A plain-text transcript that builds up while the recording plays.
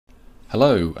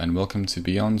Hello and welcome to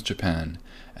Beyond Japan,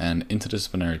 an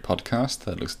interdisciplinary podcast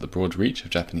that looks at the broad reach of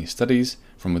Japanese studies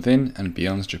from within and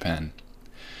beyond Japan.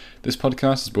 This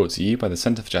podcast is brought to you by the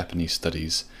Centre for Japanese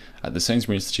Studies at the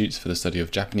Sainsbury Institute for the Study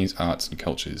of Japanese Arts and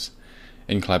Cultures,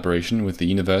 in collaboration with the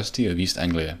University of East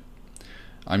Anglia.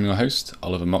 I'm your host,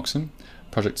 Oliver Moxham,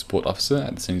 Project Support Officer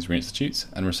at the Sainsbury Institute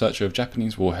and researcher of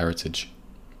Japanese war heritage.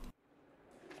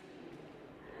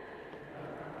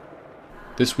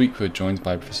 This week we're joined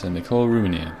by Professor Nicole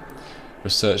Rousmaniere,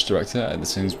 Research Director at the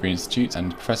Sainsbury Institute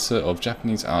and Professor of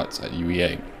Japanese Arts at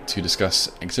UEA, to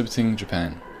discuss exhibiting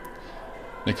Japan.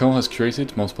 Nicole has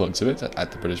curated multiple exhibits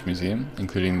at the British Museum,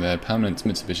 including their permanent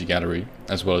Mitsubishi Gallery,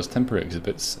 as well as temporary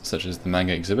exhibits such as the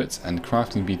Manga exhibit and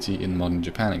Crafting Beauty in Modern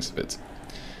Japan exhibit.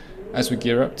 As we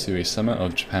gear up to a summer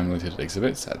of Japan-related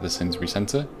exhibits at the Sainsbury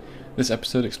Centre, this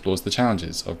episode explores the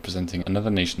challenges of presenting another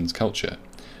nation's culture,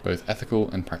 both ethical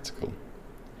and practical.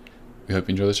 We hope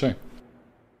you enjoy the show.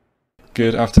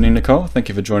 Good afternoon, Nicole. Thank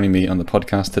you for joining me on the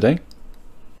podcast today.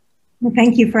 Well,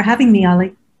 thank you for having me,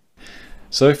 Ollie.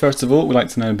 So first of all, we'd like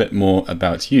to know a bit more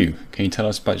about you. Can you tell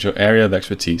us about your area of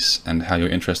expertise and how your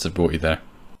interests have brought you there?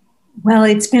 Well,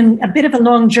 it's been a bit of a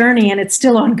long journey and it's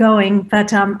still ongoing,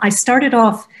 but I started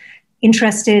off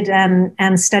interested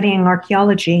and studying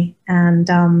archaeology, and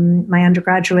my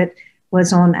undergraduate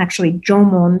was on actually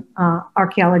Jōmon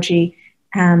archaeology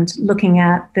and looking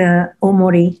at the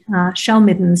Omori shell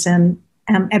middens and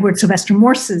Edward Sylvester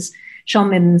Morse's shell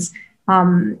middens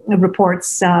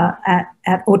reports at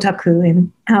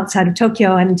Otaku outside of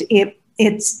Tokyo, and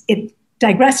it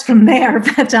digressed from there.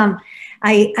 But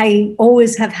I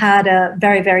always have had a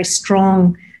very, very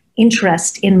strong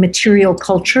interest in material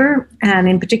culture, and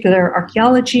in particular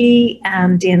archaeology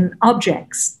and in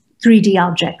objects, 3D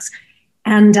objects.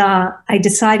 And I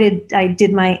decided, I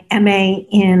did my MA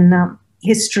in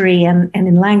history and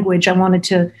in language. I wanted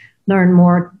to learn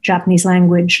more Japanese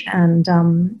language and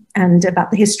about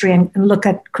the history and look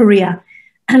at Korea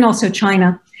and also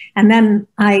China. And then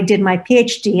I did my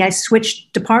PhD. I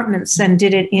switched departments and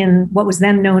did it in what was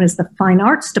then known as the Fine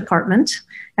Arts Department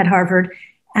at Harvard.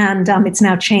 And it's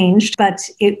now changed, but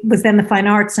it was then the Fine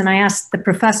Arts. And I asked the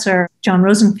professor, John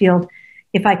Rosenfield,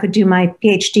 if I could do my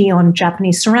PhD on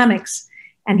Japanese ceramics.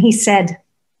 And he said,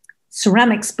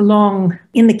 ceramics belong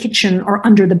in the kitchen or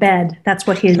under the bed. That's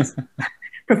what his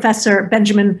Professor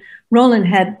Benjamin Rowland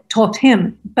had taught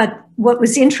him. But what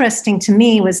was interesting to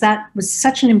me was that was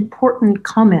such an important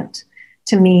comment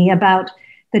to me about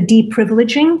the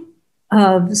deprivileging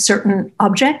of certain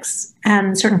objects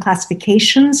and certain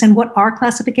classifications. And what are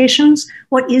classifications?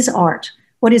 What is art?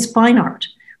 What is fine art?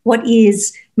 What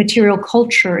is material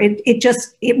culture? It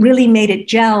really made it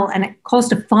gel, and it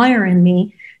caused a fire in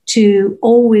me to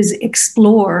always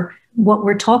explore what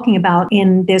we're talking about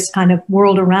in this kind of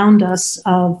world around us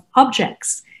of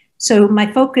objects. So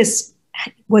my focus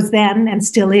was then and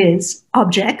still is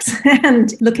objects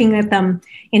and looking at them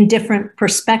in different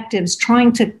perspectives,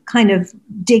 trying to kind of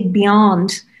dig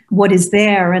beyond what is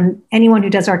there. And anyone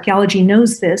who does archaeology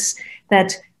knows this,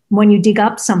 that when you dig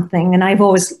up something, and I've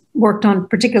always worked on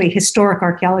particularly historic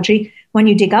archaeology, when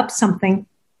you dig up something,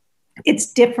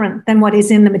 it's different than what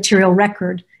is in the material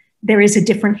record. There is a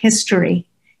different history.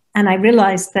 And I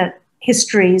realized that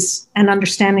histories and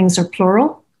understandings are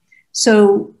plural.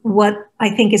 So what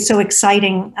I think is so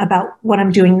exciting about what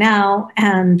I'm doing now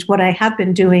and what I have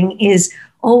been doing is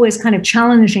always kind of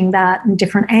challenging that in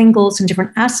different angles and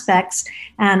different aspects.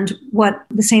 And what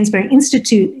the Sainsbury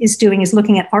Institute is doing is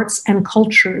looking at arts and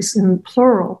cultures in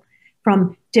plural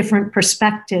from different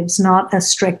perspectives, not a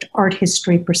strict art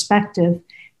history perspective.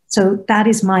 So that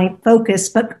is my focus,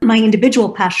 but my individual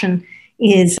passion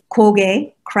is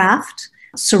koge, craft,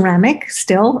 ceramic,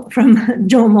 still from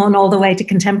Jōmon all the way to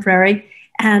contemporary.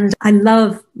 And I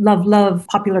love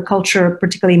popular culture,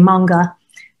 particularly manga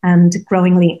and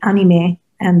growingly anime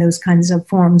and those kinds of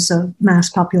forms of mass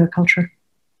popular culture.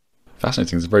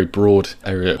 Fascinating. There's a very broad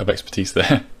area of expertise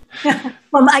there.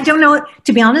 Well, I don't know,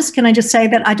 to be honest, can I just say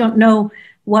that I don't know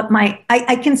what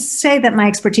I can say that my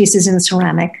expertise is in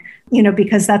ceramic,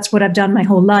 because that's what I've done my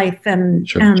whole life, and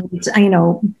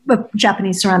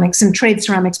Japanese ceramics and trade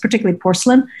ceramics, particularly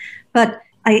porcelain. But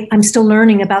I'm still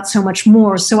learning about so much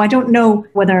more. So I don't know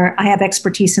whether I have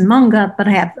expertise in manga, but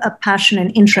I have a passion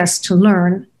and interest to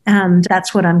learn. And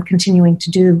that's what I'm continuing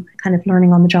to do, kind of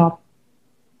learning on the job.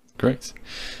 Great.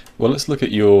 Well, let's look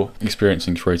at your experience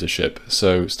in curatorship.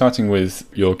 So starting with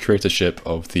your curatorship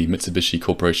of the Mitsubishi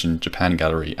Corporation Japan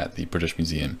Gallery at the British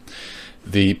Museum.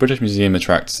 The British Museum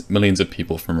attracts millions of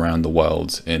people from around the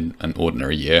world in an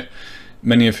ordinary year,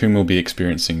 many of whom will be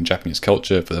experiencing Japanese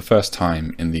culture for the first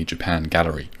time in the Japan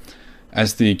Gallery.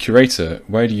 As the curator,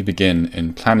 where do you begin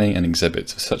in planning an exhibit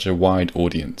for such a wide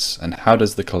audience, and how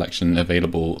does the collection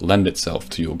available lend itself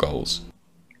to your goals?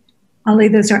 Ali,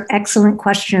 those are excellent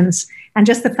questions. And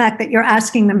just the fact that you're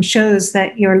asking them shows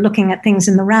that you're looking at things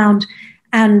in the round.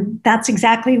 And that's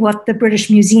exactly what the British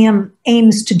Museum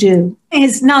aims to do,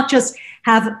 is not just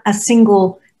have a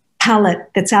single palette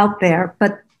that's out there,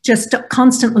 but just to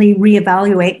constantly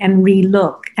reevaluate and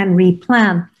relook and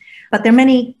replan. But there are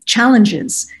many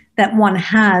challenges that one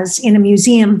has in a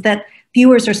museum that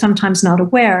viewers are sometimes not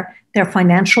aware. There are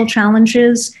financial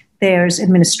challenges, there's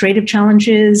administrative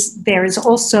challenges, there's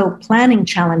also planning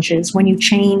challenges when you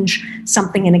change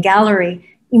something in a gallery.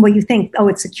 Well, you think, oh,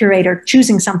 it's a curator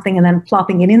choosing something and then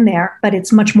plopping it in there, but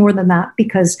it's much more than that,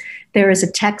 because there is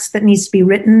a text that needs to be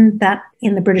written that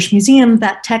in the British Museum,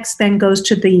 that text then goes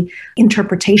to the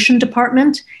interpretation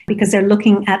department, because they're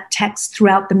looking at texts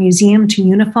throughout the museum to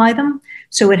unify them.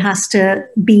 So it has to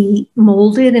be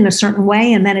molded in a certain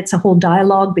way, and then it's a whole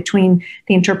dialogue between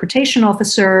the interpretation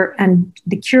officer and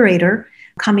the curator,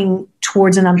 coming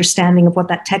towards an understanding of what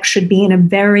that text should be in a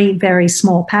very, very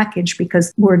small package,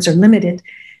 because words are limited.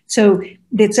 So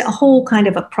it's a whole kind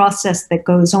of a process that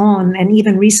goes on. And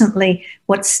even recently,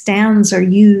 what stands are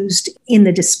used in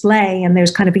the display, and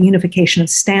there's kind of a unification of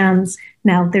stands.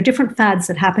 Now, there are different fads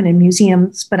that happen in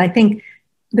museums, but I think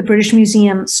the British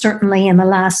Museum, certainly in the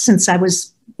last, since I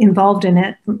was involved in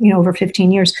it, over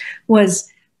 15 years, was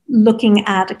looking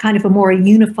at a kind of a more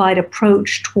unified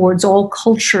approach towards all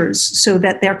cultures, so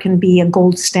that there can be a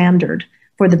gold standard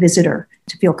for the visitor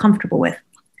to feel comfortable with.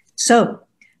 So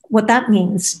what that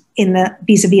means in the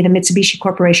vis-a-vis the Mitsubishi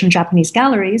Corporation Japanese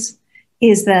galleries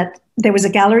is that there was a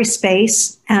gallery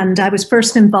space, and I was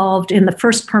first involved in the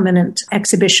first permanent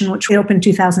exhibition, which opened in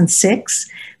 2006.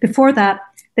 Before that,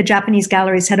 the Japanese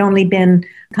galleries had only been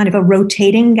kind of a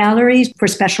rotating gallery for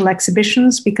special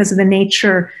exhibitions because of the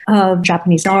nature of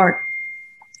Japanese art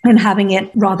and having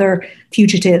it rather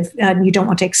fugitive. You don't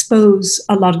want to expose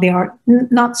a lot of the art,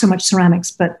 not so much ceramics,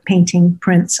 but painting,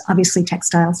 prints, obviously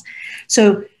textiles.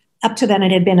 So up to then,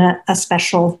 it had been a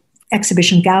special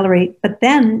exhibition gallery, but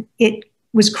then it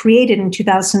was created in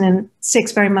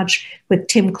 2006, very much with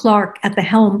Tim Clark at the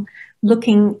helm,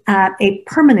 looking at a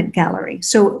permanent gallery.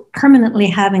 So permanently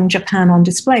having Japan on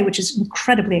display, which is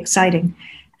incredibly exciting.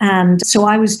 And so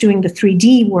I was doing the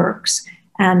 3D works,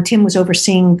 and Tim was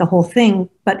overseeing the whole thing,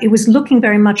 but it was looking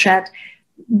very much at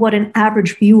what an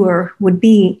average viewer would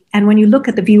be. And when you look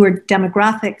at the viewer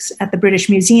demographics at the British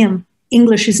Museum,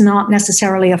 English is not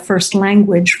necessarily a first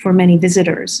language for many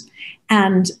visitors.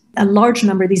 And a large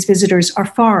number of these visitors are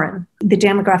foreign. The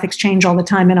demographics change all the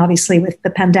time. And obviously with the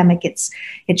pandemic, it's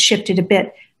shifted a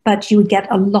bit. But you would get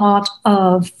a lot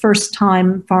of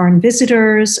first-time foreign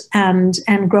visitors and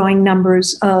growing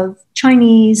numbers of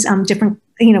Chinese, different,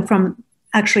 from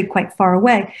actually quite far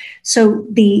away. So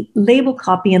the label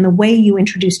copy and the way you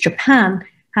introduce Japan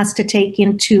has to take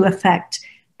into effect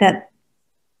that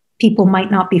people might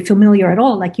not be familiar at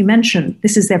all. Like you mentioned,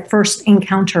 this is their first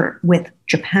encounter with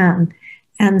Japan.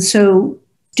 And so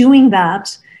doing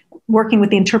that, working with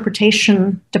the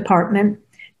interpretation department,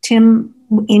 Tim,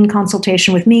 in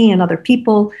consultation with me and other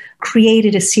people,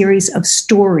 created a series of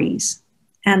stories.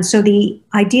 And so the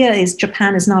idea is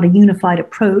Japan is not a unified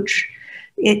approach.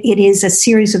 It is a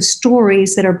series of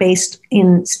stories that are based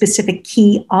in specific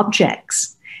key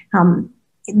objects.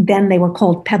 Then they were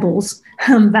called pebbles.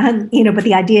 But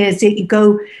the idea is that you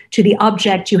go to the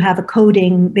object, you have a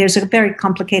coding, there's a very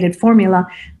complicated formula,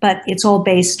 but it's all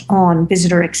based on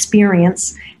visitor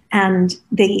experience. And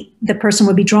the person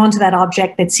would be drawn to that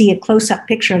object, they'd see a close-up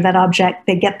picture of that object,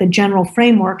 they'd get the general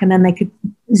framework, and then they could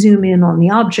zoom in on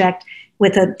the object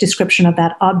with a description of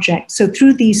that object. So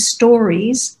through these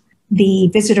stories, the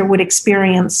visitor would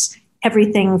experience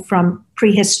everything from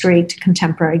prehistory to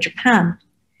contemporary Japan.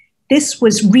 This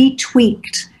was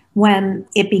retweaked when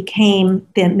it became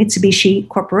the Mitsubishi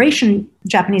Corporation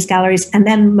Japanese galleries. And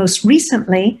then most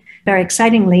recently, very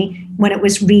excitingly, when it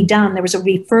was redone, there was a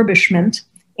refurbishment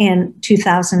in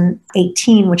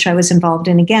 2018, which I was involved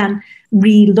in again,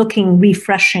 re-looking,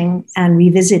 refreshing, and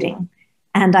revisiting.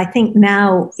 And I think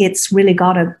now it's really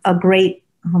got a great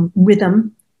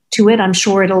rhythm to it. I'm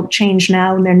sure it'll change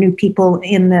now, and there are new people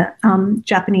in the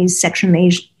Japanese section,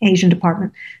 the Asian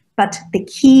department. But the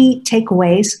key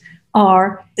takeaways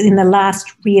are, in the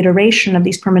last reiteration of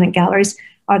these permanent galleries,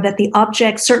 are that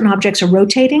certain objects are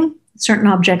rotating, certain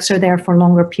objects are there for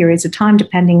longer periods of time,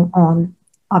 depending on,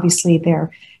 obviously, their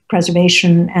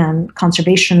preservation and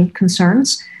conservation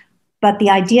concerns. But the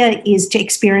idea is to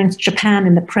experience Japan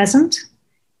in the present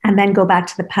and then go back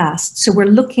to the past. So we're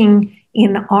looking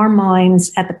in our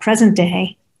minds at the present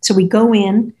day. So we go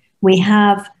in, We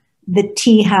have the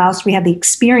tea house. We have the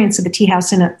experience of the tea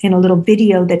house in a little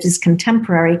video that is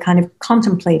contemporary, kind of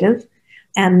contemplative.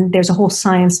 And there's a whole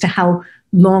science to how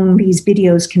long these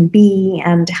videos can be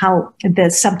and how the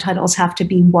subtitles have to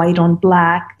be white on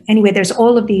black. Anyway, there's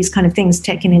all of these kind of things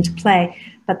taken into play.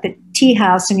 But the tea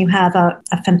house, and you have a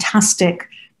fantastic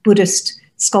Buddhist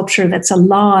sculpture that's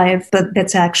alive, but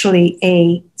that's actually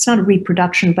it's not a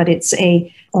reproduction, but it's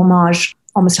a homage,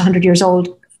 almost 100 years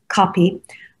old copy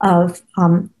of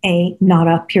a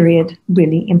Nara period,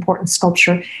 really important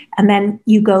sculpture. And then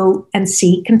you go and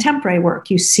see contemporary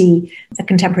work. You see a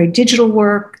contemporary digital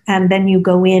work, and then you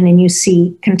go in and you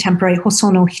see contemporary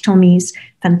Hosono Hitomi's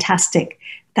fantastic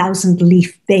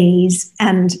thousand-leaf vase.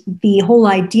 And the whole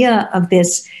idea of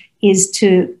this is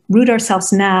to root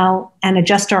ourselves now and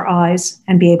adjust our eyes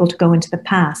and be able to go into the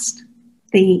past.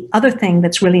 The other thing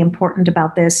that's really important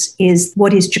about this is,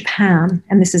 what is Japan?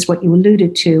 And this is what you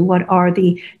alluded to. What are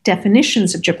the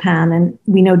definitions of Japan? And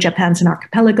we know Japan's an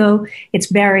archipelago.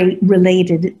 It's very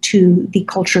related to the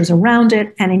cultures around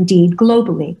it, and indeed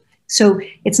globally. So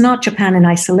it's not Japan in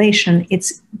isolation,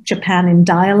 it's Japan in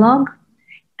dialogue.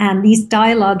 And this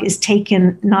dialogue is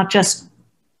taken not just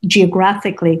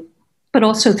geographically, but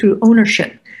also through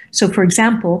ownership. So for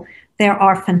example, there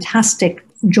are fantastic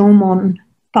Jōmon,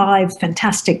 5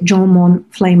 fantastic Jōmon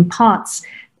flame pots.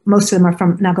 Most of them are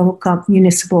from Nagaoka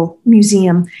Municipal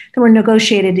Museum that were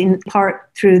negotiated in part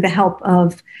through the help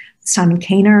of Simon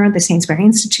Kainer. The Sainsbury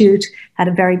Institute had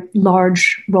a very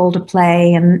large role to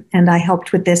play, and I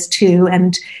helped with this too.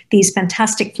 And these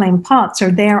fantastic flame pots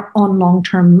are there on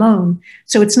long-term loan.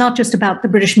 So it's not just about the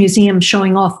British Museum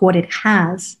showing off what it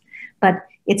has, but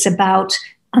it's about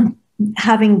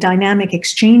having dynamic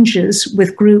exchanges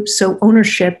with groups, so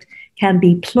ownership can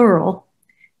be plural.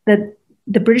 That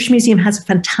the British Museum has a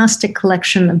fantastic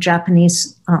collection of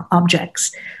Japanese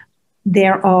objects.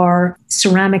 There are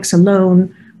ceramics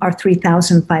alone are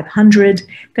 3,500.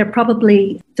 There are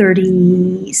probably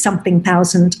 30-something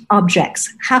thousand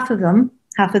objects. Half of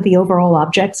the overall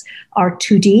objects are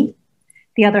 2D.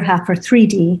 The other half are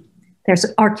 3D. There's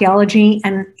archaeology,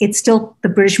 and it's still, the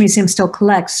British Museum still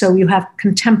collects. So you have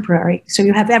contemporary. So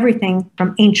you have everything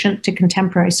from ancient to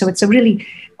contemporary. So it's a really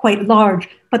quite large,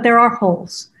 but there are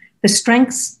holes. The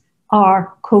strengths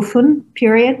are Kofun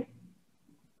period,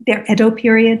 their Edo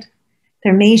period,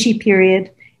 their Meiji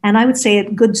period, and I would say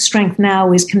a good strength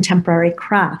now is contemporary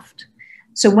craft.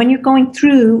 So when you're going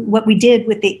through what we did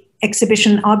with the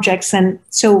exhibition objects, and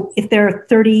so if there are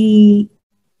 30,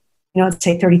 let's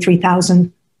say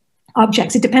 33,000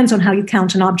 objects, it depends on how you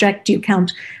count an object. Do you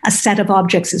count a set of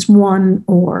objects as 1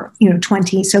 or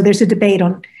 20? So there's a debate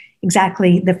on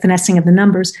exactly the finessing of the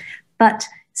numbers. But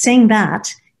saying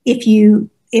that, if you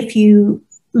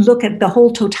look at the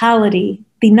whole totality,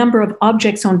 the number of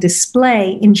objects on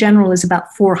display in general is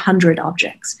about 400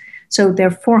 objects. So there are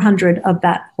 400 of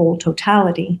that whole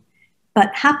totality.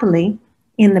 But happily,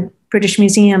 in the British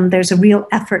Museum, there's a real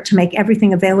effort to make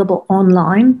everything available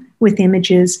online with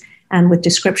images and with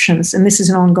descriptions. And this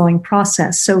is an ongoing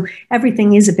process. So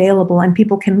everything is available and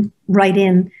people can write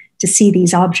in to see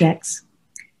these objects.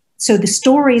 So the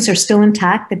stories are still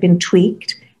intact, they've been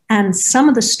tweaked, and some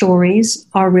of the stories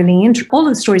are really, all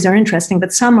of the stories are interesting,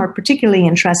 but some are particularly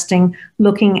interesting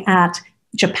looking at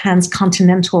Japan's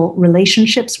continental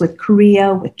relationships with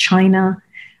Korea, with China,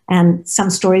 and some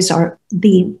stories are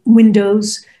the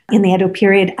windows in the Edo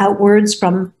period outwards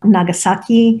from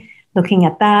Nagasaki, looking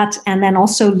at that, and then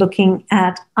also looking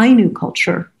at Ainu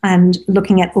culture and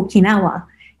looking at Okinawa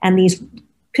and these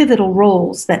pivotal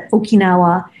roles that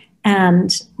Okinawa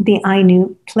and the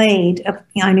Ainu played,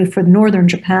 Ainu for northern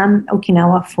Japan,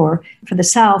 Okinawa for the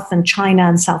south, and China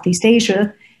and Southeast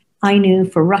Asia, Ainu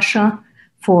for Russia,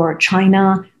 for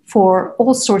China, for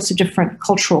all sorts of different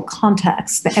cultural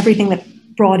contexts, everything that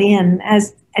brought in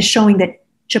as showing that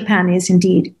Japan is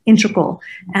indeed integral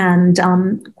and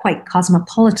quite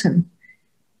cosmopolitan.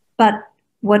 But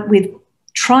what we've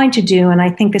tried to do, and I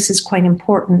think this is quite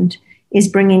important, is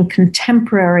bring in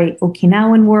contemporary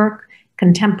Okinawan work,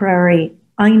 contemporary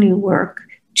Ainu work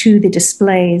to the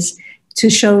displays to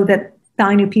show that the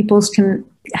Ainu peoples can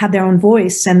have their own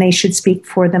voice and they should speak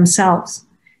for themselves.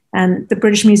 And the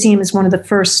British Museum is one of the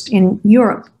first in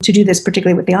Europe to do this,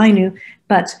 particularly with the Ainu,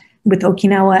 but with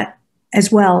Okinawa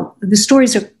as well. The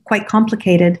stories are quite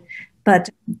complicated, but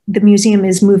the museum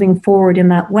is moving forward in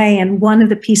that way. And one of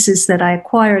the pieces that I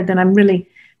acquired that I'm really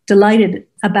delighted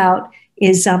about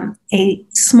is a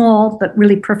small but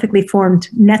really perfectly formed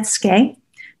netsuke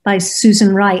by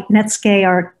Susan Wright. Netsuke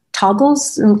are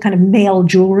toggles, kind of male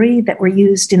jewelry that were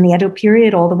used in the Edo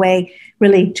period all the way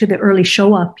really to the early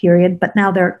Showa period, but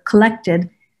now they're collected.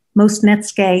 Most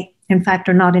netsuke in fact,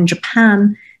 are not in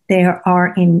Japan. They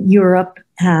are in Europe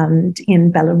and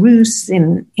in Belarus,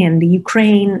 in the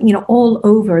Ukraine, all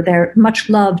over. They're much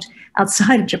loved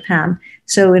outside of Japan.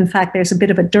 So in fact, there's a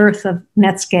bit of a dearth of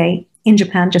netsuke in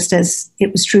Japan, just as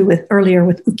it was true earlier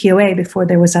with ukiyo-e before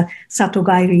there was a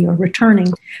satogairi, or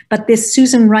returning. But this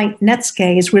Susan Wright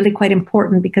netsuke is really quite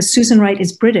important because Susan Wright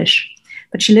is British,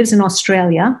 but she lives in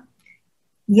Australia,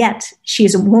 yet she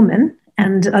is a woman,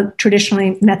 and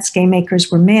traditionally netsuke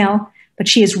makers were male, but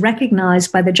she is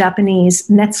recognized by the Japanese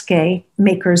netsuke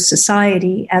makers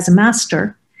society as a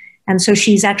master. And so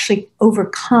she's actually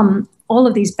overcome all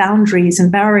of these boundaries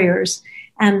and barriers,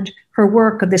 and her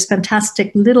work of this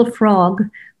fantastic little frog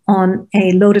on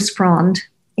a lotus frond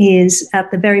is at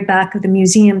the very back of the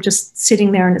museum, just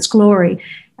sitting there in its glory.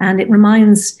 And it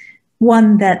reminds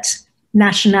one that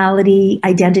nationality,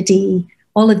 identity,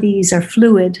 all of these are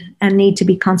fluid and need to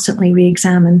be constantly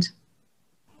re-examined.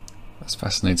 That's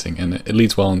fascinating, and it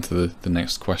leads well into the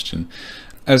next question.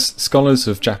 As scholars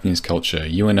of Japanese culture,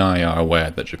 you and I are aware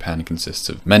that Japan consists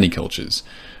of many cultures,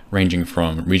 ranging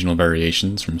from regional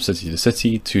variations from city to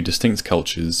city to distinct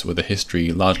cultures with a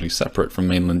history largely separate from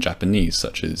mainland Japanese,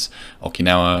 such as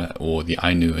Okinawa or the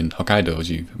Ainu in Hokkaido,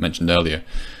 as you mentioned earlier.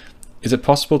 Is it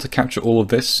possible to capture all of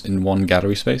this in one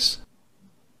gallery space?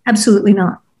 Absolutely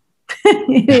not.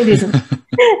 It isn't.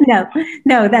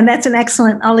 No, then that's an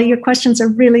excellent, Ollie, your questions are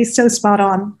really so spot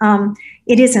on.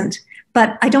 It isn't.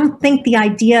 But I don't think the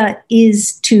idea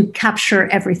is to capture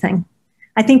everything.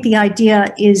 I think the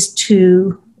idea is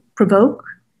to provoke,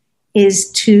 is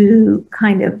to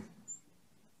kind of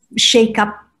shake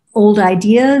up old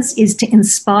ideas, is to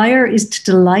inspire, is to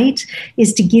delight,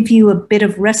 is to give you a bit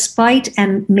of respite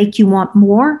and make you want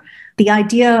more. The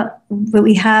idea that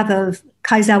we have of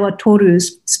Kaizawa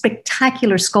Toru's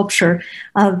spectacular sculpture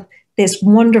of this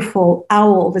wonderful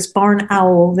owl, this barn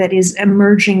owl that is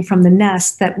emerging from the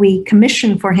nest that we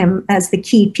commissioned for him as the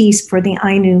key piece for the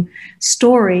Ainu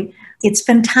story. It's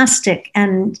fantastic.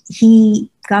 And he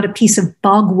got a piece of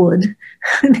bogwood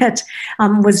that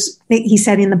was, he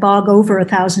said, in the bog over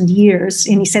 1,000 years.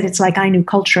 And he said it's like Ainu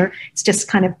culture. It's just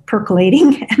kind of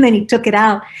percolating. And then he took it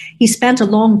out. He spent a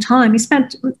long time. He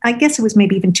spent, I guess it was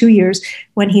maybe even 2 years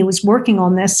when he was working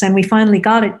on this. And we finally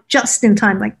got it just in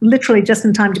time, like literally just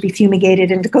in time to be fumigated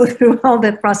and to go through all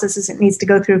the processes it needs to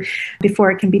go through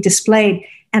before it can be displayed.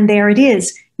 And there it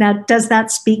is. Now, does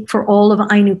that speak for all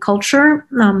of Ainu culture?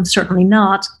 Certainly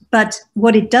not. But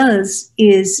what it does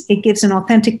is it gives an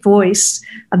authentic voice,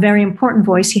 a very important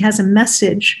voice. He has a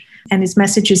message, and his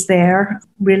message is there,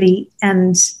 really.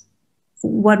 And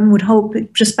one would hope,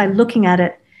 just by looking at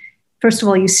it, first of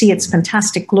all, you see its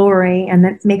fantastic glory, and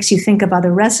that makes you think of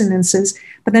other resonances,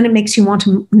 but then it makes you want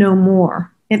to know more.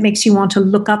 It makes you want to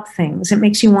look up things. It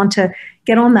makes you want to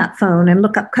get on that phone and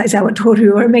look up Kaizawa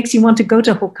Toru, or it makes you want to go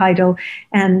to Hokkaido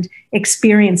and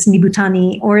experience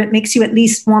Nibutani, or it makes you at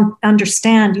least want to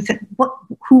understand. You think,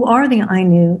 who are the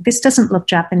Ainu? This doesn't look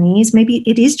Japanese. Maybe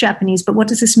it is Japanese, but what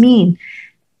does this mean?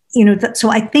 So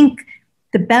I think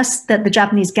the best that the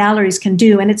Japanese galleries can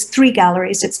do, and it's 3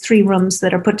 galleries, it's 3 rooms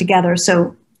that are put together,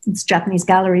 so it's Japanese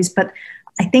galleries, but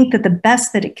I think that the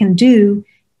best that it can do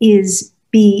is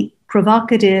be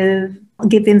provocative,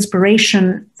 give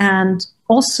inspiration, and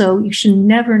also you should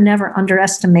never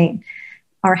underestimate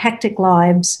our hectic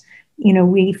lives.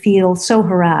 We feel so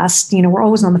harassed, we're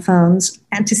always on the phones,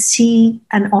 and to see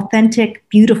an authentic,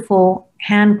 beautiful,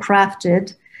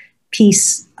 handcrafted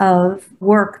piece of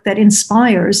work that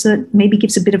inspires, that maybe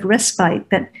gives a bit of respite,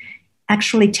 that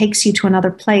actually takes you to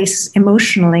another place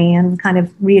emotionally and kind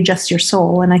of readjusts your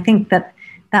soul. And I think that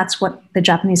that's what the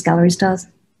Japanese galleries does.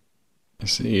 I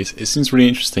see. It seems really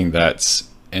interesting that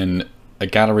in a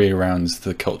gallery around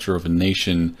the culture of a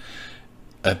nation,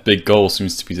 a big goal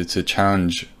seems to be to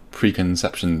challenge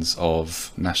preconceptions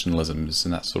of nationalisms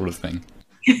and that sort of thing.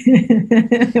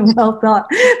 Well thought,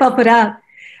 well put out.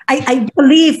 I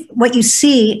believe what you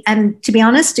see, and to be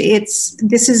honest,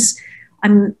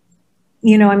 I'm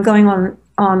going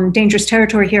on dangerous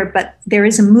territory here, but there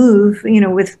is a move,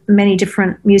 with many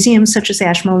different museums, such as the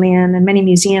Ashmolean and many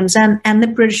museums and the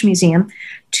British Museum,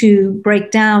 to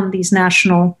break down these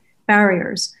national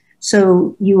barriers.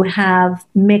 So you have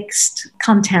mixed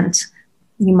content.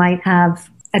 You might have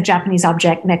a Japanese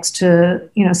object next to,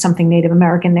 something Native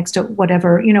American, next to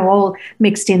whatever, all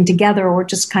mixed in together, or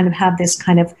just kind of have this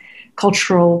kind of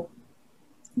cultural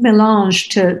melange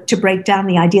to break down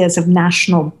the ideas of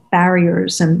national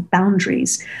barriers and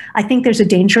boundaries. I think there's a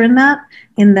danger in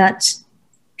that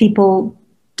people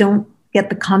don't get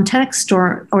the context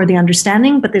or the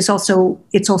understanding, but it's also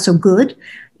good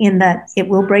in that it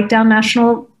will break down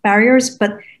national barriers.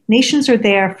 But nations are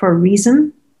there for a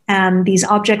reason. And these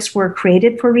objects were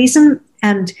created for a reason.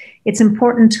 And it's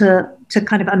important to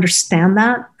kind of understand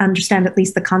that, understand at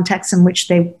least the context in which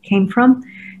they came from.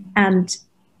 And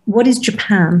what is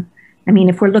Japan? I mean,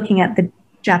 if we're looking at the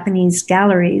Japanese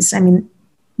galleries, I mean,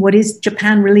 what is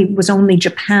Japan really was only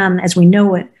Japan as we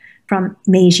know it from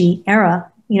Meiji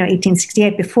era,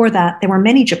 1868. Before that, there were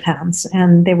many Japans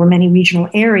and there were many regional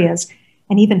areas.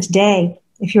 And even today,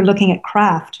 if you're looking at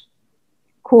craft,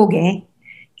 koge,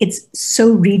 it's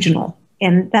so regional.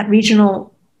 And that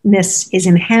regionalness is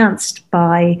enhanced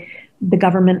by the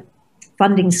government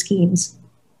funding schemes,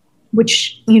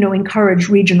 which, encourage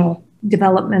regional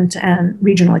development and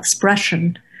regional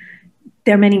expression.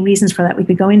 There are many reasons for that. We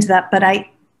could go into that, but I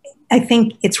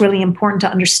think it's really important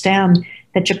to understand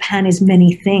that Japan is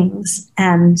many things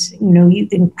and,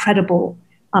 incredible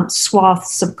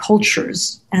swaths of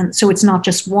cultures. And so it's not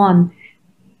just one,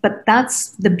 but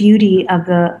that's the beauty of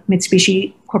the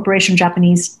Mitsubishi Corporation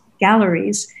Japanese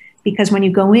galleries, because when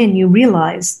you go in, you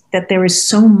realize that there is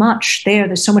so much there.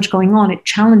 There's so much going on. It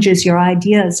challenges your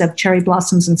ideas of cherry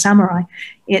blossoms and samurai.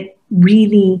 It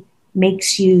really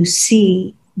makes you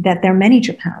see that there are many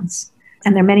Japans,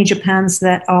 and there are many Japans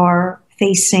that are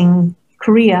facing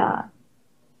Korea,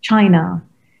 China,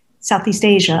 Southeast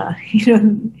Asia,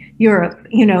 Europe,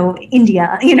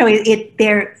 India,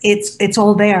 it's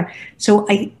all there. So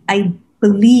I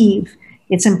believe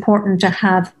it's important to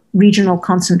have regional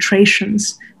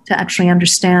concentrations to actually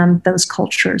understand those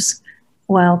cultures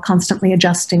while constantly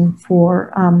adjusting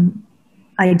for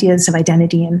ideas of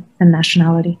identity and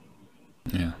nationality.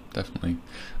 Yeah, definitely.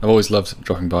 I've always loved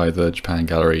dropping by the Japan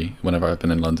Gallery whenever I've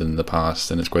been in London in the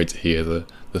past, and it's great to hear the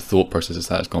thought processes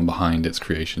that has gone behind its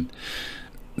creation.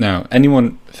 Now,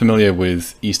 anyone familiar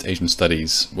with East Asian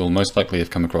studies will most likely have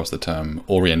come across the term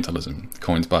Orientalism,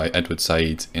 coined by Edward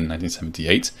Said in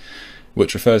 1978,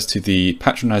 which refers to the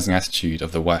patronizing attitude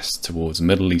of the West towards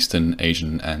Middle Eastern,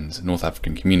 Asian, and North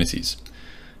African communities.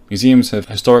 Museums have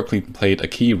historically played a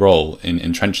key role in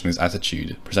entrenching this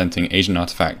attitude, presenting Asian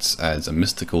artifacts as a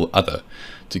mystical other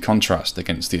to contrast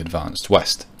against the advanced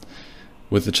West.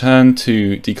 With the turn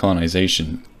to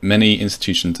decolonization, many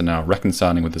institutions are now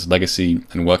reconciling with this legacy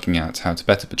and working out how to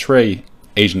better portray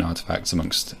Asian artifacts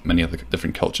amongst many other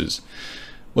different cultures.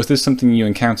 Was this something you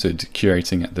encountered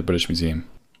curating at the British Museum?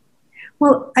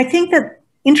 Well, I think that,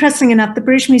 interesting enough, the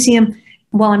British Museum,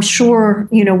 well, I'm sure,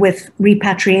 with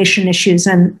repatriation issues,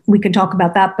 and we can talk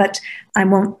about that, but I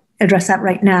won't address that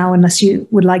right now unless you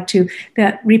would like to.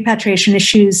 The repatriation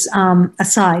issues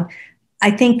aside,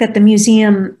 I think that the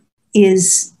museum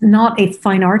is not a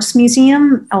fine arts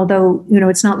museum, although,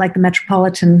 it's not like the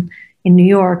Metropolitan in New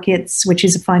York, which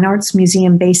is a fine arts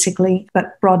museum basically,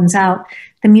 but broadens out.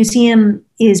 The museum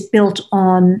is built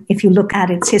on, if you look at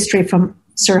its history from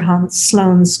Sir Hans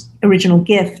Sloane's original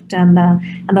gift and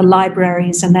the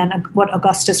libraries, and then what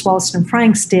Augustus Wollaston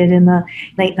Franks did in the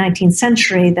late 19th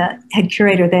century, the head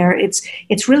curator there,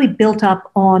 it's really built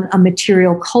up on a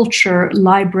material culture,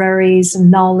 libraries,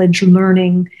 knowledge,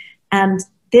 learning, and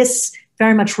this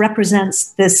very much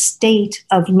represents the state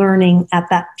of learning at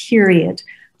that period.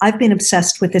 I've been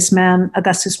obsessed with this man,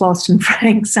 Augustus Wollaston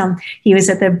Franks. He was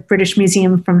at the British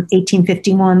Museum from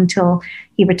 1851 till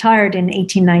he retired in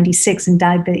 1896 and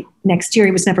died the next year.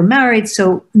 He was never married,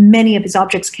 so many of his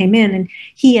objects came in, and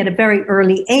he at a very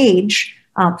early age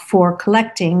for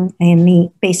collecting in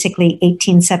the basically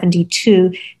 1872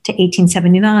 to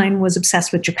 1879 was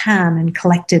obsessed with Japan and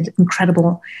collected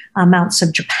incredible amounts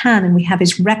of Japan. And we have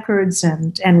his records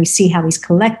and we see how he's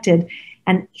collected.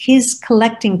 And his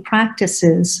collecting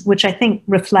practices, which I think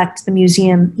reflect the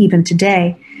museum even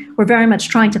today, we're very much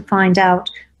trying to find out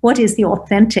what is the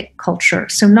authentic culture.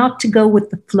 So not to go with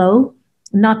the flow,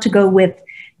 not to go with,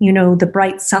 the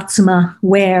bright Satsuma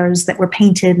wares that were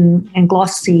painted and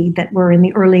glossy that were in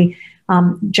the early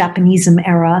Japanism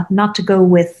era, not to go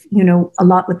with, a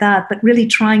lot with that, but really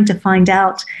trying to find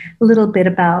out a little bit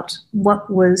about what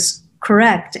was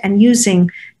correct, and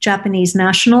using Japanese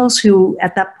nationals who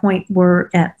at that point were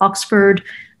at Oxford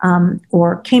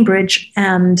or Cambridge,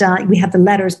 and we have the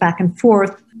letters back and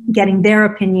forth, getting their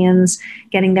opinions,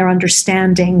 getting their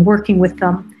understanding, working with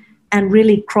them, and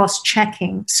really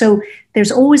cross-checking. So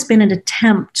there's always been an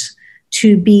attempt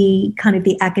to be kind of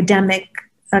the academic,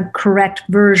 correct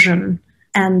version,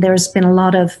 and there's been a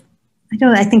lot of,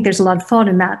 I think there's a lot of thought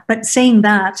in that, but saying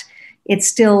that, it's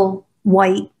still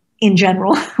white in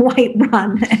general, white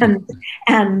run,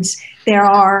 and there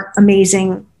are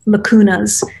amazing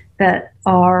lacunas that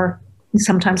are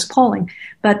sometimes appalling.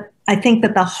 But I think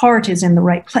that the heart is in the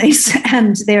right place,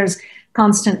 and there's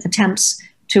constant attempts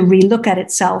to relook at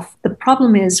itself. The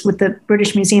problem is with the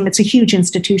British Museum, it's a huge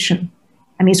institution,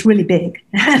 I mean, it's really big.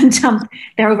 And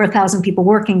there are over 1,000 people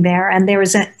working there. And there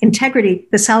is an integrity.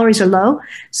 The salaries are low.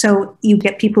 So you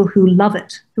get people who love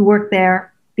it, who work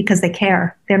there because they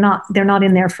care. They're not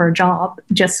in there for a job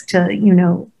just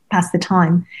to, pass the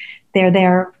time. They're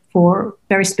there for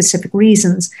very specific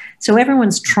reasons. So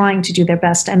everyone's trying to do their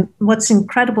best. And what's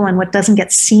incredible and what doesn't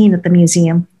get seen at the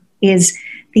museum is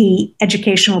the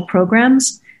educational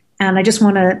programs. And I just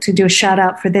wanted to do a shout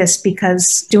out for this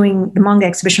because doing the Manga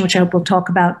exhibition, which I hope we'll talk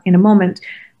about in a moment,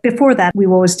 before that, we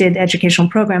always did educational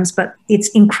programs, but it's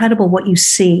incredible what you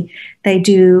see. They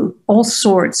do all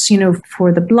sorts,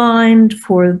 for the blind,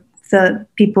 for the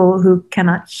people who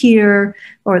cannot hear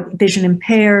or vision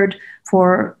impaired,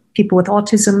 for people with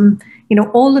autism,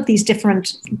 all of these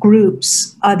different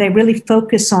groups, they really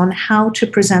focus on how to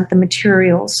present the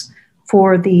materials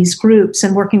for these groups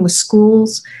and working with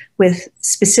schools, with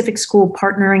specific school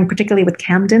partnering, particularly with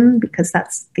Camden, because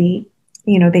that's the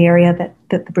area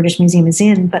that the British Museum is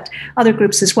in, but other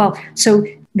groups as well. So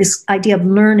this idea of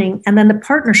learning, and then the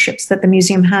partnerships that the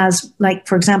museum has, like,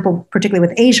 for example, particularly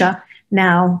with Asia,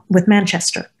 now with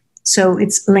Manchester. So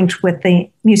it's linked with the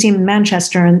museum in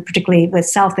Manchester and particularly with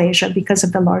South Asia because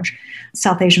of the large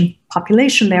South Asian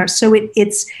population there. So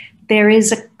there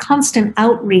is a constant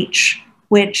outreach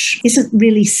which isn't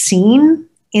really seen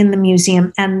in the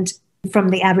museum and from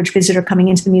the average visitor coming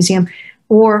into the museum.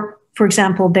 Or, for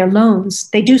example, their loans.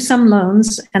 They do some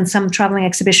loans and some traveling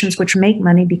exhibitions which make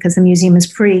money because the museum is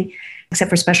free, except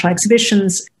for special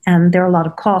exhibitions, and there are a lot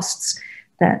of costs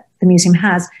that the museum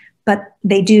has. But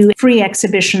they do free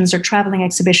exhibitions or traveling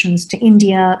exhibitions to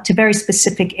India, to very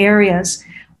specific areas,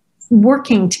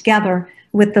 working together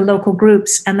with the local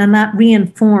groups, and then that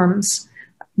reinforms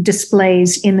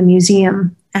displays in the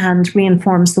museum and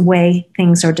reinforms the way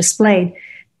things are displayed.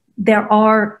 There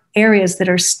are areas that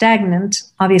are stagnant,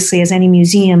 obviously, as any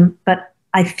museum, but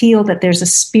I feel that there's a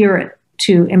spirit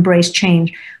to embrace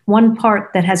change. One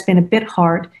part that has been a bit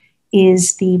hard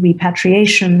is the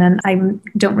repatriation, and I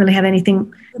don't really have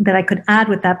anything that I could add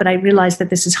with that, but I realize that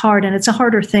this is hard, and it's a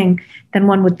harder thing than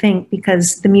one would think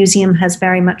because the museum has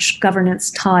very much governance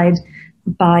tied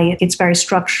by its very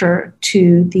structure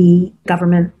to the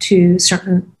government, to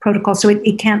certain protocols. So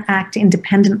it can't act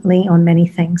independently on many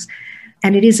things.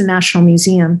 And it is a national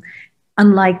museum.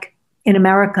 Unlike in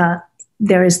America,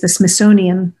 there is the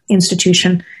Smithsonian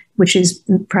Institution, which is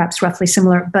perhaps roughly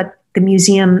similar, but the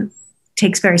museum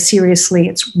takes very seriously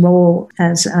its role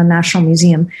as a national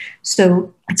museum.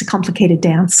 So it's a complicated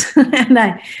dance.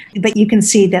 But you can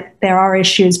see that there are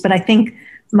issues, but I think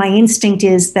my instinct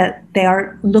is that they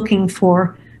are looking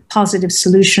for positive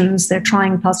solutions. They're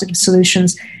trying positive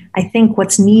solutions. I think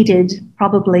what's needed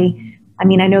probably, I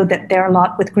know that there are a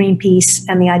lot with Greenpeace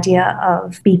and the idea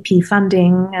of BP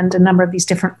funding and a number of these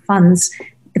different funds.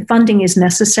 The funding is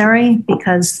necessary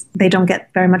because they don't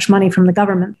get very much money from the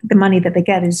government. The money that they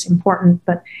get is important,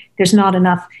 but there's not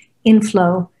enough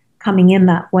inflow coming in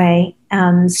that way.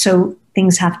 And so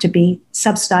things have to be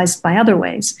subsidized by other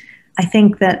ways. I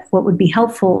think that what would be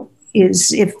helpful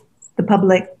is if the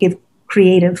public give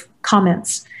creative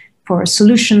comments for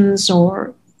solutions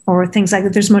or things like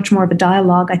that. There's much more of a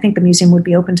dialogue. I think the museum would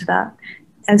be open to that.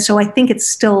 And so I think it's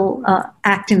still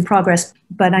act in progress,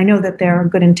 but I know that there are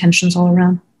good intentions all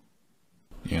around.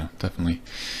 Yeah, definitely.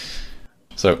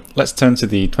 So let's turn to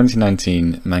the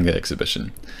 2019 Manga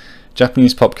exhibition.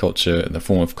 Japanese pop culture in the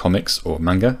form of comics or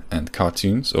manga and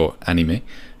cartoons or anime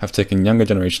have taken younger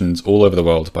generations all over the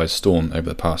world by storm over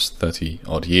the past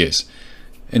 30-odd years.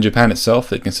 In Japan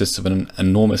itself, it consists of an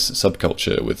enormous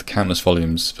subculture with countless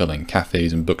volumes filling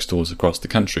cafes and bookstores across the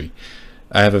country.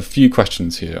 I have a few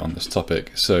questions here on this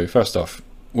topic. So first off,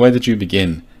 where did you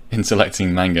begin in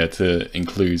selecting manga to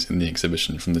include in the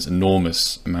exhibition from this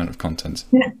enormous amount of content?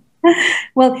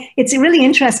 Well, it's really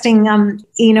interesting. I'm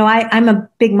a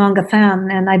big manga fan,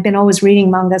 and I've been always reading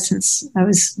manga since I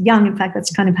was young. In fact,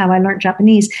 that's kind of how I learned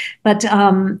Japanese. But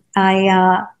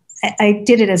I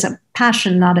did it as a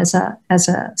passion, not as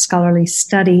a scholarly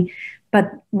study.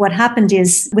 But what happened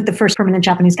is, with the first permanent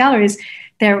Japanese galleries,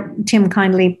 Tim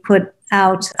kindly put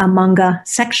out a manga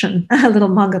section, a little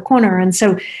manga corner, and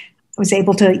so I was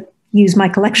able to use my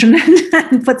collection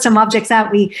and put some objects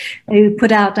out. We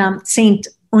put out Saint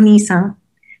Onisan,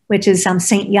 which is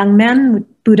Saint Young Men,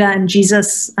 with Buddha and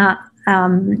Jesus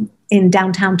in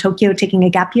downtown Tokyo taking a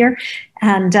gap year.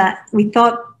 And we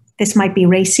thought this might be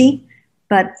racy,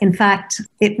 but in fact,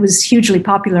 it was hugely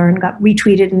popular and got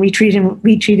retweeted and retweeted and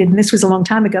retweeted. And this was a long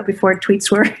time ago before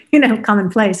tweets were,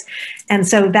 commonplace. And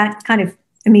so that kind of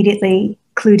immediately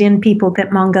clued in people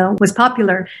that manga was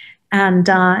popular. And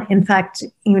in fact,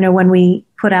 when we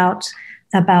put out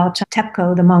about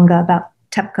TEPCO, the manga about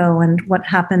TEPCO and what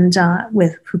happened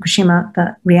with Fukushima,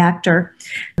 the reactor.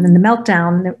 And in the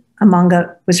meltdown, a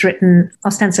manga was written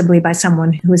ostensibly by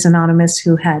someone who was anonymous,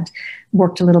 who had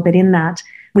worked a little bit in that.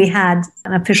 We had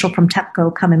an official from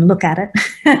TEPCO come and look at it.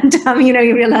 And,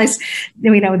 you realize,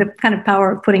 the kind of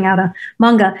power of putting out a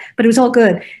manga, but it was all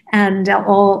good and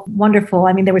all wonderful.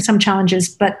 I mean, there were some challenges,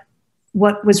 but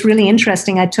what was really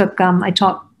interesting, I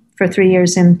taught for 3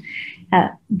 years in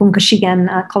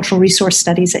Bunkashigen, Cultural Resource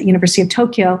Studies at University of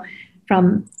Tokyo,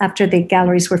 from after the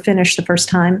galleries were finished the first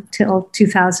time till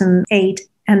 2008.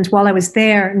 And while I was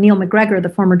there, Neil McGregor, the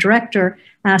former director,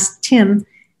 asked Tim,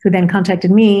 who then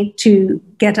contacted me, to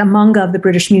get a manga of the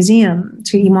British Museum.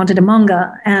 He wanted a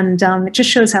manga. And it just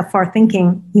shows how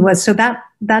far-thinking he was. So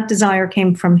that desire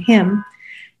came from him.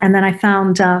 And then I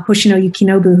found Hoshino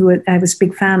Yukinobu, who I was a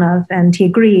big fan of, and he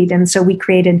agreed. And so we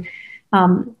created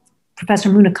Professor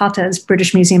Munakata's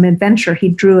British Museum Adventure. He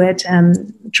drew it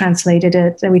and translated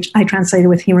it, which I translated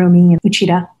with Hiromi and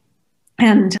Uchida.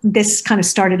 And this kind of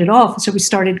started it off. So we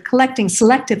started collecting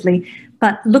selectively.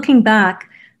 But looking back,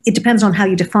 it depends on how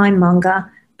you define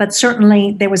manga. But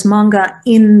certainly there was manga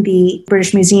in the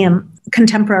British Museum,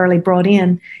 contemporarily brought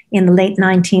in the late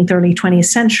 19th, early 20th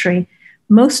century.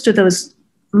 Most of those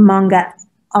manga,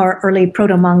 or early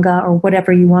proto-manga, or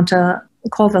whatever you want to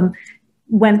call them,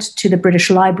 went to the British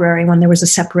Library when there was a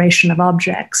separation of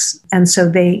objects. And so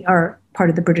they are part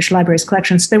of the British Library's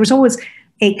collection. So there was always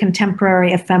a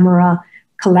contemporary ephemera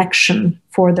collection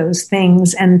for those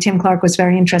things. And Tim Clark was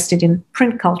very interested in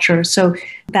print culture. So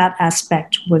that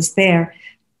aspect was there.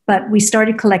 But we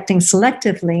started collecting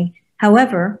selectively.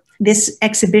 However, this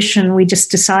exhibition, we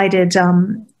just decided,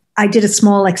 I did a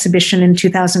small exhibition in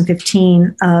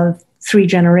 2015 of 3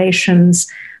 generations.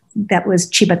 That was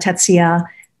Chiba Tetsuya,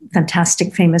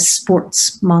 fantastic, famous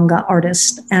sports manga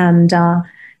artist. And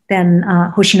then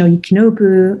Hoshino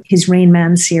Yukinobu, his Rain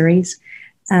Man series,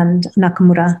 and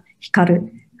Nakamura Hikaru,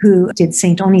 who did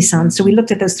Saint Oni-san. So we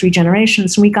looked at those 3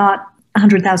 generations, and we got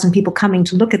 100,000 people coming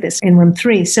to look at this in room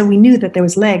 3. So we knew that there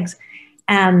was legs.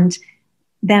 And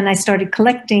then I started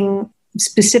collecting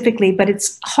specifically, but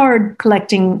it's hard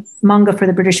collecting manga for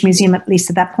the British Museum, at least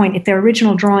at that point. If they're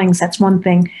original drawings, that's one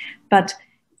thing. But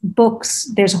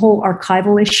books, there's whole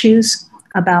archival issues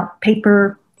about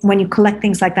paper. When you collect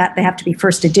things like that, they have to be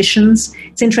first editions.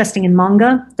 It's interesting in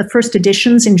manga, the first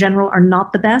editions in general are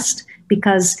not the best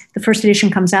because the first edition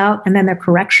comes out and then there are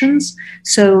corrections.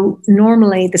 So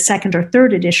normally the second or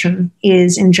third edition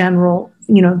is in general,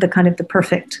 the kind of the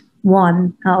perfect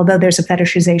one, although there's a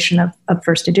fetishization of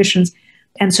first editions.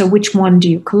 And so which one do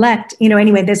you collect?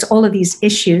 Anyway, there's all of these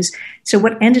issues. So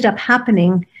what ended up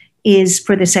happening is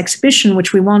for this exhibition,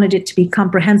 which we wanted it to be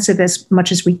comprehensive as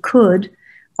much as we could,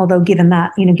 although given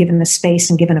that, given the space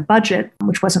and given a budget,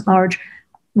 which wasn't large,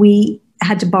 we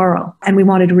had to borrow, and we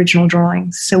wanted original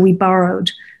drawings. So we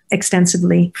borrowed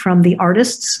extensively from the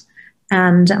artists,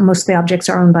 and most of the objects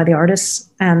are owned by the artists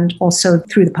and also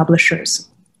through the publishers.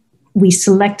 We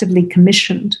selectively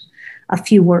commissioned a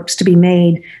few works to be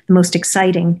made. The most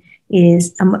exciting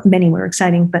is, many were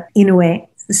exciting, but Inoue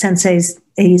Sensei's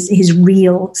his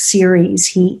real series.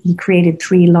 He created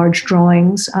 3 large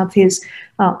drawings of his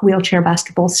wheelchair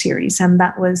basketball series, and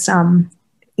that was Inoue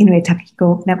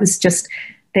Takahiko. That was just,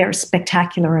 they're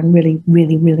spectacular and really,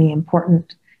 really, really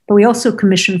important. But we also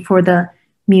commissioned for the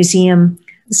museum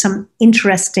some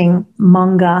interesting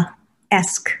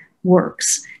manga-esque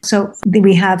works. So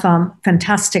we have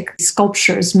fantastic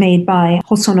sculptures made by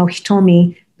Hosono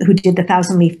Hitomi, who did the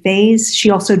Thousand Leaf Vase. She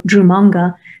also drew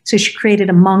manga. So she created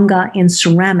a manga in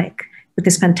ceramic with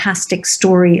this fantastic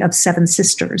story of 7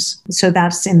 sisters. So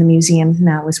that's in the museum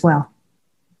now as well.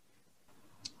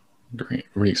 Great,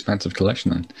 really expansive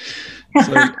collection then.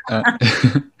 So,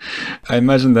 I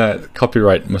imagine that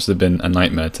copyright must have been a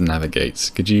nightmare to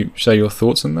navigate. Could you share your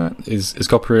thoughts on that? Is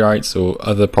copyright or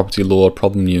other property law a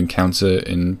problem you encounter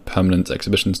in permanent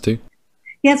exhibitions too?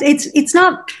 Yes, it's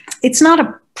not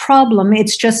a problem.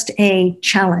 It's just a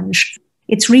challenge.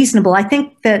 It's reasonable. I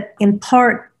think that in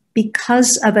part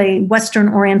because of a Western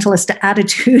Orientalist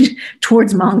attitude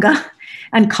towards manga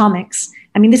and comics.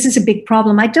 I mean, this is a big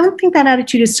problem. I don't think that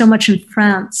attitude is so much in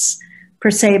France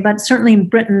per se, but certainly in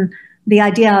Britain, the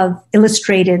idea of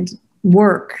illustrated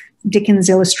work, Dickens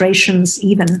illustrations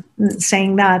even,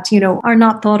 saying that, are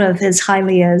not thought of as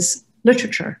highly as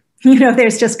literature.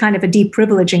 There's just kind of a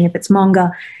deprivileging. If it's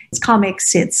manga, it's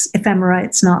comics, it's ephemera,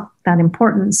 it's not that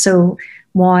important. So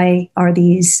why are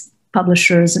these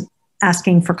publishers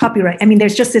asking for copyright? I mean,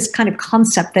 there's just this kind of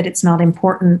concept that it's not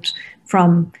important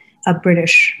from a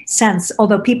British sense,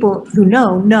 although people who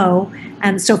know.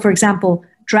 And so, for example,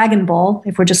 Dragon Ball,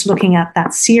 if we're just looking at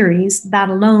that series, that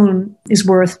alone is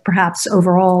worth perhaps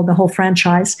overall the whole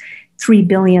franchise, £3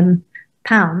 billion.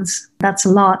 That's a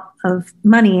lot of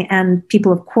money. And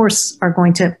people, of course, are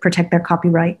going to protect their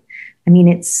copyright. I mean,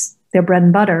 it's their bread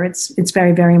and butter. It's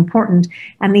very, very important.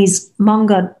 And these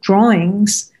manga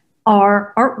drawings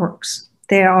are artworks.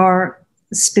 They are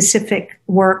specific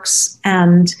works.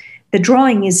 And the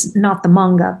drawing is not the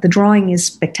manga. The drawing is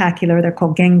spectacular. They're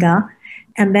called genga.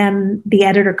 And then the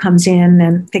editor comes in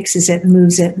and fixes it and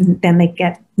moves it, and then they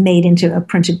get made into a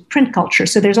print culture.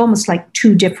 So there's almost like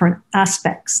two different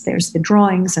aspects. There's the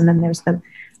drawings and then there's the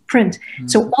print. Mm-hmm.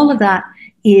 So all of that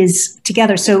is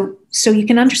together. So you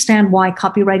can understand why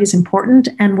copyright is important.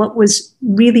 And what was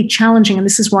really challenging, and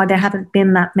this is why there haven't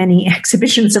been that many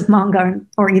exhibitions of manga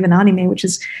or even anime, which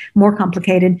is more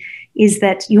complicated, is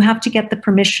that you have to get the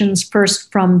permissions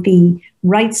first from the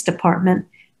rights department.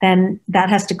 Then that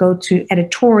has to go to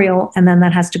editorial, and then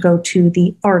that has to go to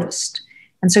the artist.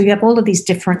 And so you have all of these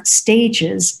different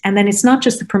stages. And then it's not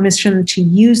just the permission to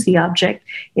use the object,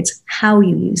 it's how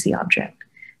you use the object.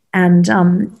 And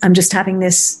I'm just having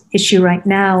this issue right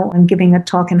now. I'm giving a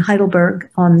talk in Heidelberg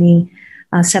on the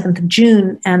 7th of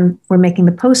June, and we're making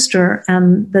the poster.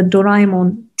 And the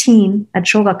Doraemon team at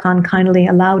Shogakukan kindly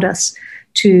allowed us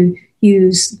to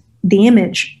use the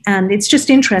image. And it's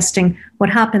just interesting what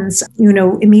happens.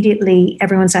 Immediately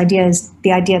everyone's idea is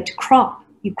the idea to crop.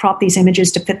 You crop these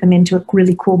images to fit them into a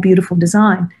really cool, beautiful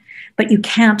design. But you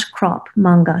can't crop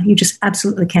manga. You just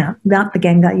absolutely can't. Not the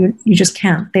genga. You just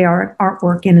can't. They are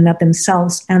artwork in and of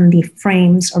themselves, and the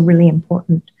frames are really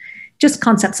important. Just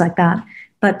concepts like that.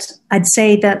 But I'd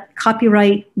say that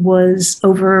copyright was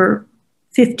over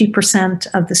 50%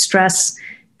 of the stress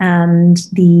and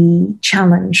the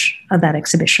challenge of that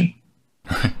exhibition.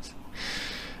 Right.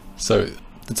 So,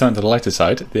 to turn to the lighter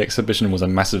side, the exhibition was a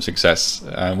massive success.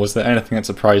 Was there anything that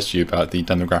surprised you about the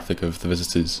demographic of the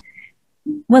visitors?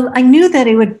 Well, I knew that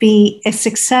it would be a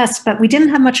success, but we didn't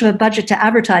have much of a budget to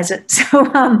advertise it.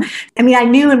 So, I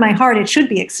knew in my heart it should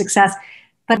be a success.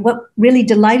 But what really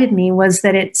delighted me was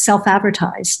that it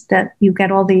self-advertised, that you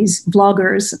get all these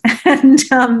vloggers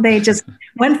and they just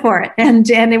went for it. And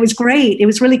it was great. It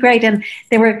was really great. And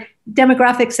there were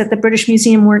demographics that the British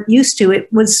Museum weren't used to.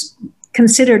 It's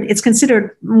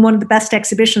considered one of the best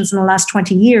exhibitions in the last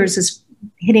 20 years, is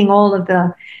hitting all of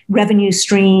the revenue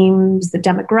streams, the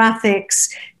demographics.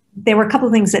 There were a couple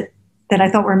of things that I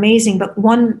thought were amazing, but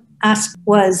one aspect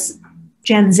was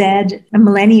Gen Z and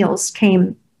millennials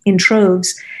came in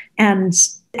troves, and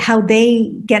how they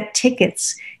get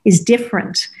tickets is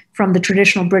different from the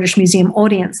traditional British Museum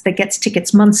audience that gets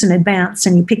tickets months in advance,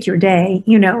 and you pick your day,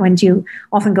 and you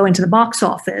often go into the box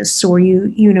office or you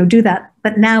do that.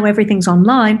 But now everything's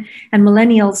online, and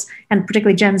millennials and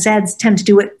particularly Gen Zs tend to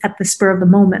do it at the spur of the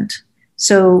moment.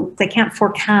 So they can't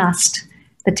forecast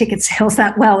the ticket sales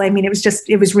that well.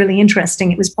 It was really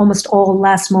interesting. It was almost all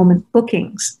last moment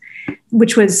bookings,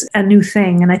 which was a new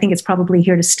thing. And I think it's probably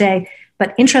here to stay.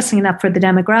 But interesting enough for the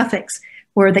demographics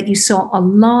were that you saw a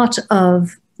lot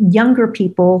of younger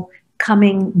people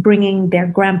bringing their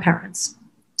grandparents.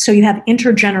 So you have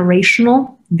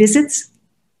intergenerational visits.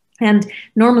 And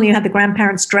normally you have the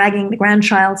grandparents dragging the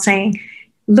grandchild saying,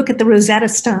 look at the Rosetta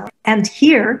Stone. And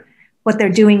here, what they're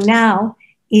doing now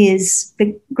is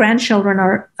the grandchildren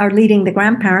are leading the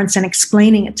grandparents and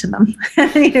explaining it to them.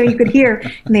 You could hear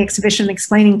in the exhibition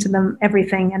explaining to them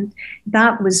everything. And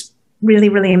that was really,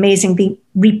 really amazing. The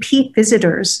repeat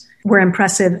visitors were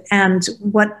impressive. And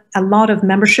what a lot of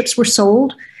memberships were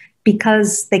sold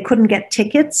because they couldn't get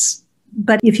tickets.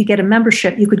 But if you get a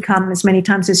membership, you could come as many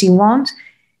times as you want.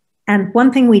 And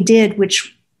one thing we did,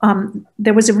 which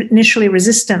there was initially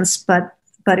resistance, but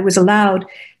it was allowed,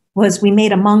 was we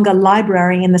made a manga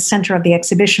library in the center of the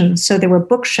exhibition. So there were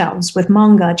bookshelves with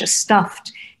manga just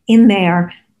stuffed in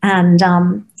there, and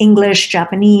English,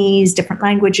 Japanese, different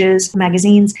languages,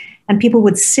 magazines, and people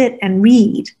would sit and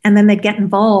read, and then they'd get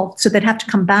involved. So they'd have to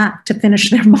come back to finish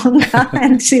their manga,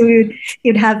 and so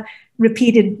you'd have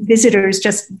repeated visitors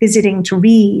just visiting to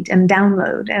read and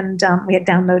download, and we had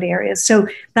download areas. So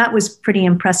that was pretty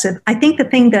impressive. I think the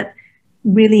thing that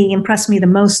really impressed me the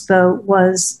most, though,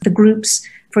 was the groups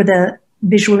for the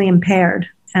visually impaired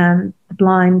and the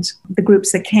blind, the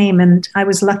groups that came. And I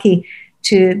was lucky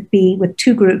to be with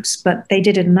two groups, but they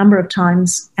did it a number of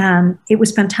times. And it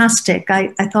was fantastic.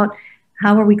 I thought,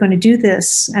 how are we going to do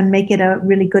this and make it a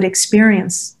really good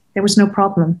experience? There was no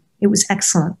problem. It was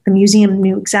excellent. The museum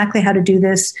knew exactly how to do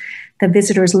this. The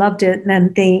visitors loved it.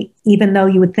 And they, even though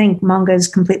you would think manga is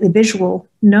completely visual,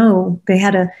 know. They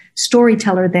had a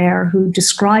storyteller there who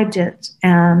described it,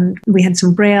 and we had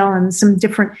some Braille and some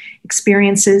different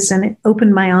experiences, and it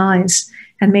opened my eyes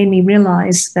and made me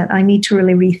realize that I need to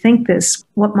really rethink this.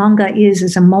 What manga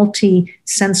is a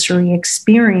multi-sensory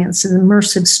experience, an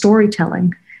immersive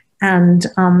storytelling. And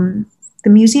the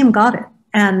museum got it,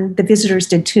 and the visitors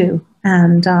did too.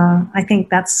 And I think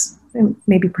that's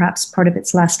maybe perhaps part of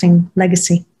its lasting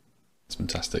legacy. That's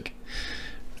fantastic.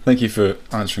 Thank you for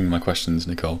answering my questions,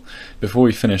 Nicole. Before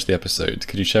we finish the episode,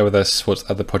 could you share with us what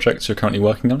other projects you're currently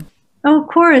working on? Oh, of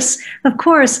course.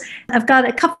 I've got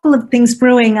a couple of things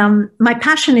brewing. My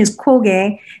passion is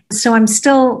koge, so I'm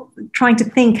still trying to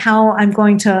think how I'm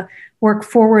going to work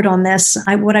forward on this.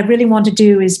 What I really want to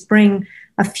do is bring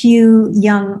a few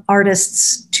young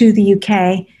artists to the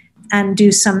UK and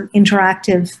do some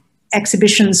interactive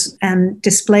exhibitions and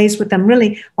displays with them,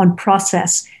 really on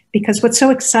process. Because what's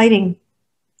so exciting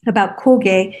about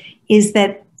koge is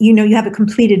that, you have a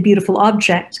completed, beautiful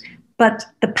object, but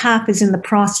the path is in the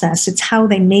process. It's how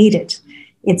they made it.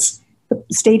 It's the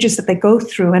stages that they go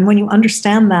through. And when you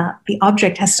understand that, the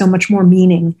object has so much more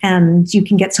meaning and you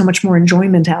can get so much more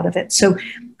enjoyment out of it. So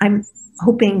I'm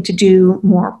hoping to do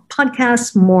more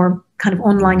podcasts, more kind of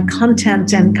online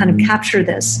content, and kind of capture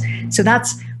this. So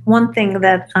that's one thing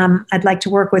that I'd like to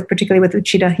work with, particularly with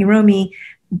Uchida Hiromi.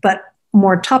 But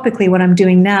more topically, what I'm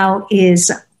doing now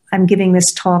is I'm giving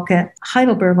this talk at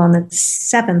Heidelberg on the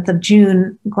 7th of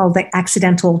June called The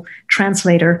Accidental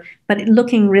Translator, but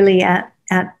looking really at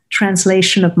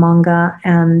translation of manga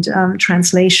and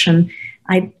translation.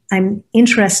 I'm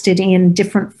interested in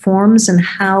different forms and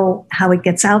how it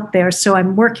gets out there. So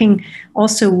I'm working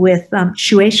also with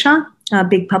Shueisha, a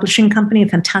big publishing company, a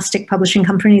fantastic publishing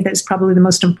company that's probably the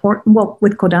most important, well,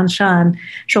 with Kodansha and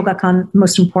Shogakukan,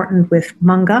 most important with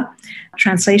manga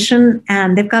translation.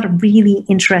 And they've got a really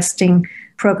interesting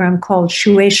program called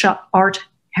Shueisha Art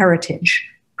Heritage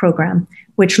Program,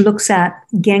 which looks at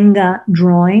Genga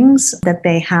drawings that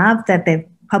they've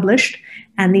published.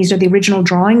 And these are the original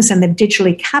drawings, and they've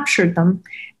digitally captured them.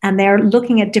 And they're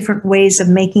looking at different ways of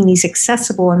making these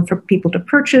accessible and for people to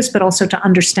purchase, but also to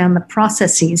understand the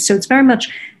processes. So it's very much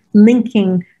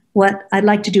linking what I'd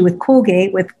like to do with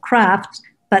koge, with craft,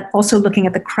 but also looking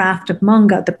at the craft of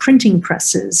manga, the printing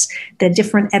presses, the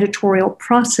different editorial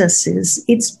processes.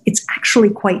 It's actually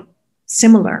quite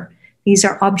similar. These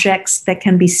are objects that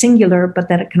can be singular, but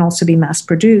that it can also be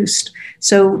mass-produced.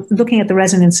 So looking at the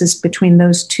resonances between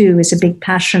those two is a big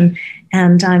passion.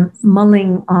 And I'm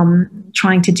mulling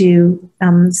trying to do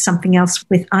something else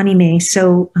with anime.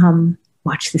 So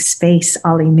watch this space,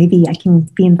 Ollie. Maybe I can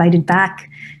be invited back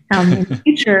in the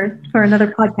future for another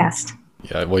podcast.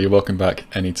 Yeah, well, you're welcome back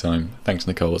anytime. Thanks,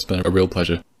 Nicole. It's been a real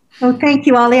pleasure. Oh, thank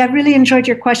you, Ollie. I really enjoyed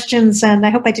your questions, and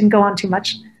I hope I didn't go on too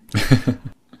much.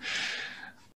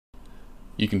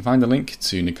 You can find a link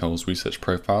to Nicole's research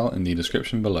profile in the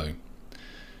description below.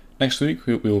 Next week,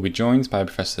 we will be joined by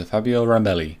Professor Fabio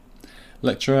Rambelli,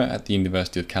 lecturer at the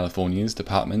University of California's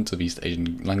Department of East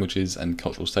Asian Languages and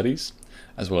Cultural Studies,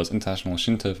 as well as International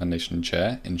Shinto Foundation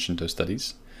Chair in Shinto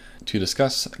Studies, to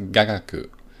discuss gagaku,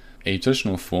 a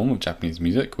traditional form of Japanese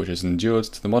music which has endured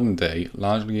to the modern day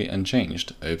largely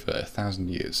unchanged over 1,000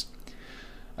 years.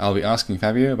 I'll be asking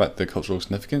Fabio about the cultural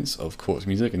significance of court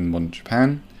music in modern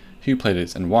Japan, who played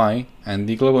it and why, and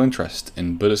the global interest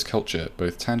in Buddhist culture,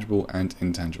 both tangible and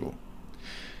intangible.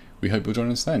 We hope you'll join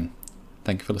us then.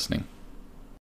 Thank you for listening.